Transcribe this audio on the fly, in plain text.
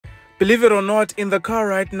Believe it or not, in the car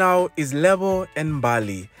right now is Lebo and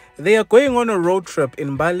Mbali. They are going on a road trip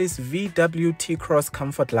in Mbali's VW T-Cross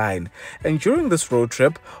Comfort line. And during this road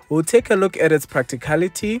trip, we'll take a look at its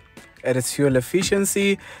practicality, at its fuel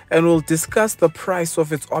efficiency, and we'll discuss the price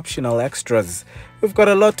of its optional extras. We've got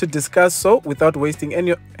a lot to discuss, so without wasting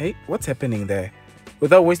any... Hey, what's happening there?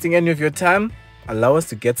 Without wasting any of your time, allow us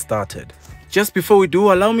to get started. Just before we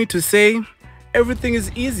do, allow me to say, everything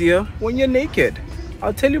is easier when you're naked.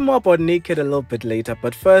 I'll tell you more about naked a little bit later,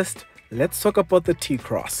 but first, let's talk about the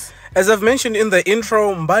T-Cross. As I've mentioned in the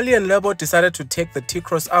intro, Mbali and Lebo decided to take the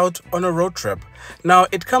T-Cross out on a road trip. Now,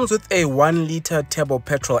 it comes with a 1-liter turbo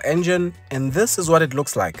petrol engine, and this is what it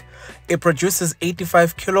looks like. It produces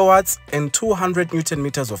 85 kilowatts and 200 newton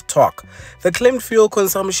meters of torque. The claimed fuel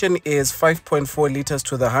consumption is 5.4 liters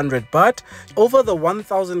to the 100, but over the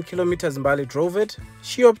 1,000 kilometers Mbali drove it,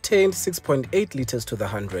 she obtained 6.8 liters to the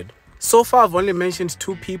 100. So far, I've only mentioned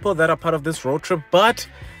 2 people that are part of this road trip, but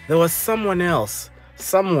there was someone else.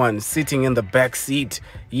 Someone sitting in the back seat.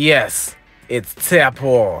 Yes, it's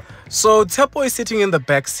Tepo. So Tepo is sitting in the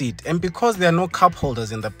back seat, and because there are no cup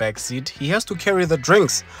holders in the back seat, he has to carry the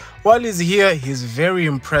drinks. While he's here, he's very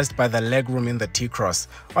impressed by the legroom in the T-Cross.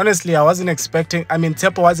 Honestly,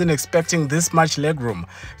 Tepo wasn't expecting this much legroom.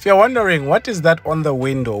 If you're wondering, what is that on the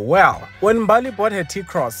window? Well, when Mbali bought her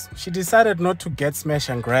T-Cross, she decided not to get smash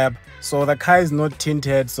and grab, so the car is not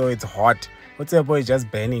tinted, so it's hot. Tepo is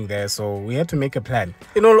just burning there, so we had to make a plan.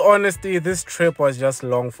 In all honesty, this trip was just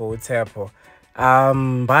long for Tepo.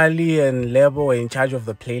 Mbali and Lebo were in charge of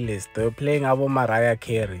the playlist. They were playing Abo Mariah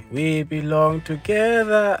Carey. We belong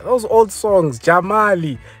together. Those old songs.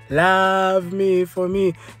 Jamali, Love Me For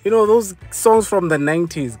Me. You know, those songs from the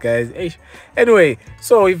 90s, guys. Anyway,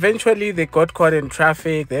 so eventually they got caught in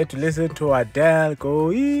traffic. They had to listen to Adele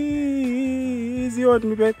go easy on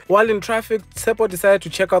me, babe. While in traffic, Tepo decided to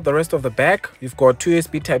check out the rest of the back. You've got 2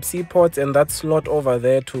 USB Type-C ports and that slot over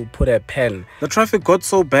there to put a pen. The traffic got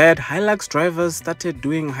so bad, Hilux drivers started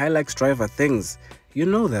doing Hilux driver things. You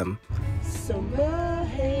know them.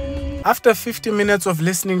 After 50 minutes of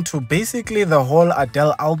listening to basically the whole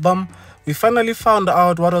Adele album, we finally found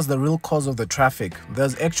out what was the real cause of the traffic.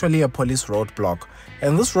 There's actually a police roadblock.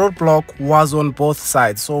 And this roadblock was on both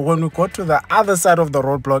sides. So when we got to the other side of the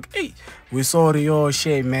roadblock, we saw Rio,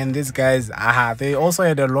 shame, man, these guys, they also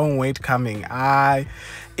had a long wait coming.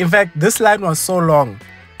 In fact, this line was so long,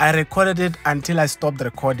 I recorded it until I stopped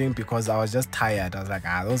recording because I was just tired. I was like,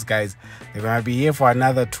 those guys, they're gonna be here for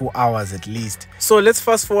another 2 hours at least. So let's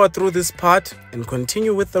fast forward through this part and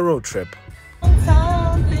continue with the road trip.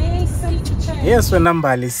 Yes, when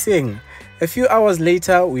Mbali sing. A few hours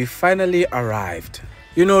later, we finally arrived.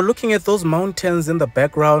 You know, looking at those mountains in the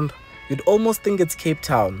background, you'd almost think it's Cape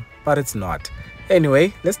Town, but it's not.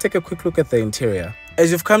 Anyway, let's take a quick look at the interior.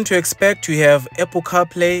 As you've come to expect, you have Apple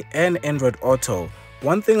CarPlay and Android Auto.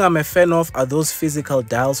 One thing I'm a fan of are those physical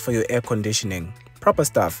dials for your air conditioning. Proper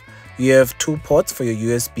stuff. You have 2 ports for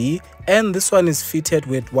your USB, and this one is fitted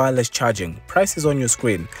with wireless charging. Price is on your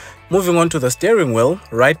screen. Moving on to the steering wheel,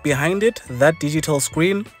 right behind it, that digital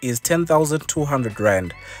screen is 10,200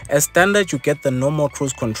 Rand. As standard, you get the normal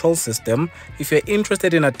cruise control system. If you're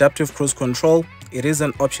interested in adaptive cruise control, it is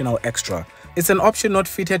an optional extra. It's an option not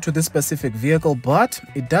fitted to this specific vehicle, but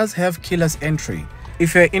it does have keyless entry.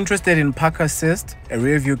 If you're interested in park assist, a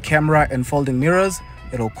rear view camera and folding mirrors,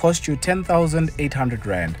 it'll cost you 10,800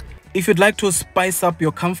 Rand. If you'd like to spice up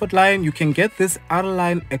your comfort line, you can get this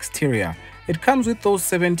R-Line exterior. It comes with those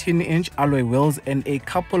 17-inch alloy wheels and a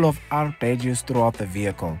couple of R badges throughout the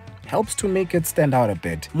vehicle. Helps to make it stand out a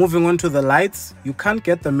bit. Moving on to the lights, you can't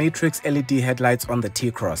get the Matrix LED headlights on the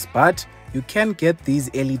T-Cross, but you can get these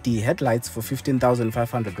LED headlights for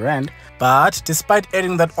 15,500 Rand. But despite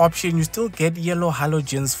adding that option, you still get yellow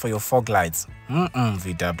halogens for your fog lights.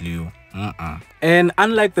 VW. And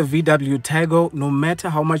unlike the VW Taigo, no matter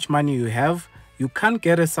how much money you have, you can't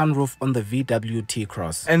get a sunroof on the VW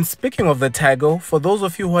T-Cross. And speaking of the Taigo, for those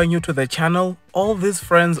of you who are new to the channel, all these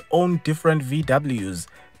friends own different VWs.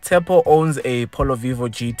 Tepo owns a Polo Vivo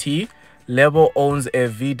GT, Lebo owns a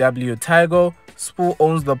VW Taigo, Spoo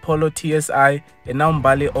owns the Polo TSI, and now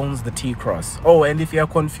Mbali owns the T-Cross. Oh, and if you are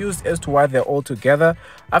confused as to why they're all together,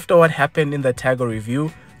 after what happened in the Taigo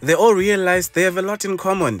review, they all realized they have a lot in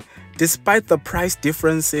common. Despite the price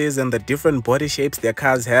differences and the different body shapes their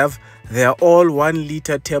cars have, they are all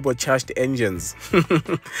 1-liter turbocharged engines.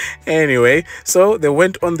 Anyway, so they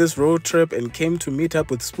went on this road trip and came to meet up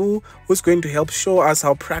with Spoo, who's going to help show us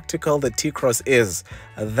how practical the T-Cross is.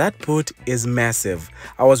 That boot is massive.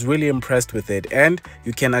 I was really impressed with it, and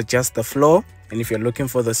you can adjust the floor, And if you're looking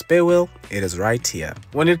for the spare wheel, it is right here.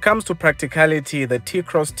 When it comes to practicality, the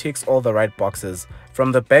T-Cross ticks all the right boxes.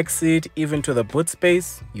 From the back seat even to the boot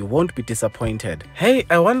space, you won't be disappointed. Hey,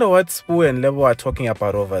 I wonder what Spoo and Lebo are talking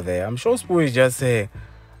about over there. I'm sure Spoo is just saying,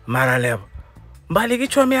 Mara Lebo, Mbali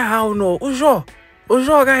kichwa mea hao no, ujo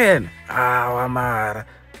gayen. Wamara.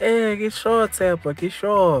 Hey, get sure, Tsepo, get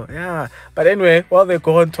sure. Yeah. But anyway, while they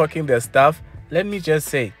go on talking their stuff, let me just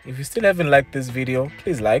say, if you still haven't liked this video,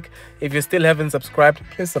 please like. If you still haven't subscribed,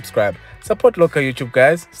 please subscribe. Support local YouTube,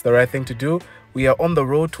 guys. It's the right thing to do. We are on the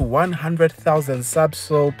road to 100,000 subs,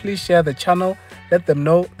 so please share the channel. Let them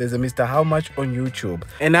know there's a Mr. How Much on YouTube.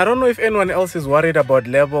 And I don't know if anyone else is worried about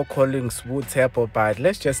Lebo calling Spoo Tsepo, but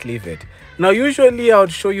let's just leave it. Now, usually I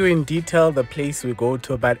would show you in detail the place we go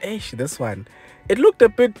to, but this one, it looked a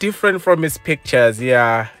bit different from his pictures.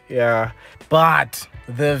 Yeah. But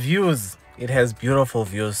the views, it has beautiful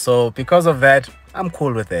views, so because of that, I'm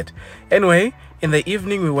cool with it. Anyway, in the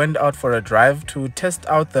evening, we went out for a drive to test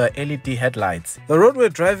out the LED headlights. The road we're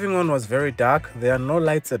driving on was very dark. There are no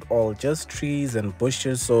lights at all, just trees and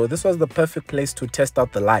bushes, so this was the perfect place to test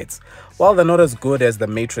out the lights. While they're not as good as the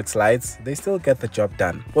Matrix lights, they still get the job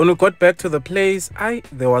done. When we got back to the place,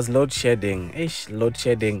 there was load shedding.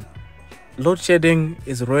 Load shedding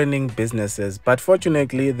is ruining businesses, but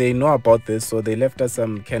fortunately they know about this, so they left us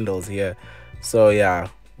some candles here. So yeah,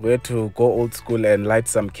 we had to go old school and light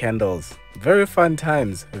some candles. Very fun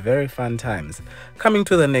times, very fun times. Coming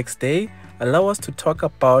to the next day, allow us to talk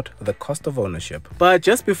about the cost of ownership. But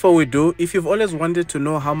just before we do, if you've always wanted to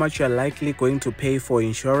know how much you're likely going to pay for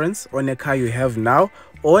insurance on a car you have now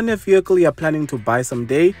or on a vehicle you're planning to buy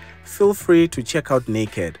someday, feel free to check out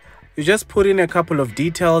Naked. You just put in a couple of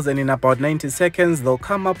details and in about 90 seconds, they'll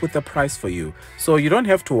come up with a price for you. So you don't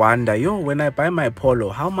have to wonder, when I buy my Polo,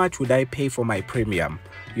 how much would I pay for my premium?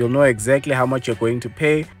 You'll know exactly how much you're going to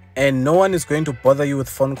pay, and no one is going to bother you with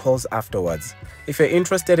phone calls afterwards. If you're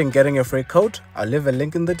interested in getting a free quote, I'll leave a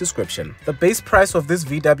link in the description. The base price of this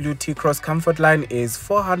VW T-Cross Comfort Line is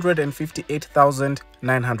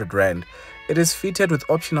 458,900 Rand. It is fitted with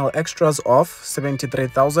optional extras of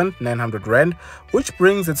 73,900 Rand, which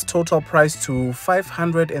brings its total price to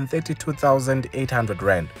 532,800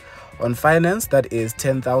 Rand. On finance, that is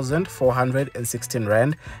 10,416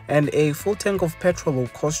 Rand, and a full tank of petrol will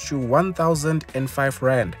cost you 1,005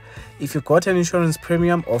 Rand. If you got an insurance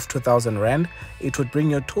premium of 2,000 Rand, it would bring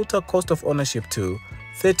your total cost of ownership to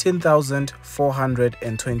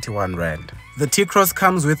 13,421 Rand. The T-Cross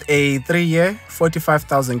comes with a 3-year,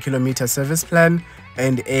 45,000 kilometer service plan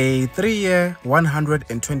and a 3-year,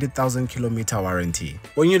 120,000 kilometer warranty.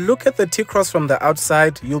 When you look at the T-Cross from the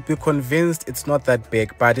outside, you'll be convinced it's not that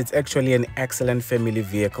big, but it's actually an excellent family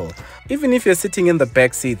vehicle. Even if you're sitting in the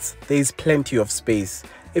back seats, there is plenty of space.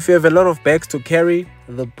 If you have a lot of bags to carry,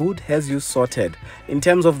 the boot has you sorted. In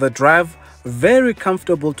terms of the drive, very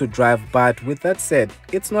comfortable to drive, but with that said,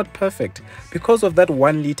 it's not perfect. Because of that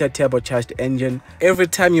 1-liter turbocharged engine, every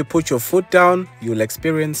time you put your foot down, you'll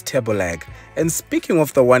experience turbo lag. And speaking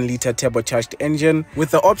of the 1-liter turbocharged engine, with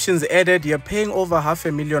the options added, you're paying over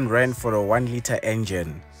 500,000 Rand for a 1-liter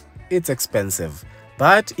engine. It's expensive.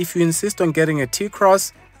 But if you insist on getting a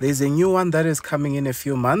T-Cross, there's a new one that is coming in a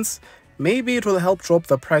few months. Maybe it will help drop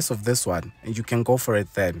the price of this one and you can go for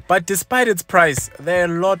it then. But despite its price, there are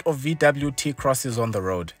a lot of VW T-Crosses on the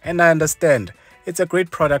road, and I understand. It's a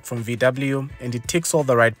great product from VW and it ticks all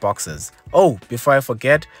the right boxes. Oh, before I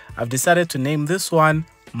forget, I've decided to name this one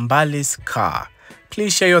Mbali's car.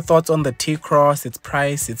 Please share your thoughts on the T-Cross, its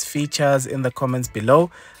price, its features in the comments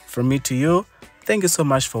below. From me to you, thank you so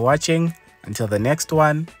much for watching. Until the next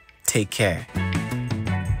one, take care.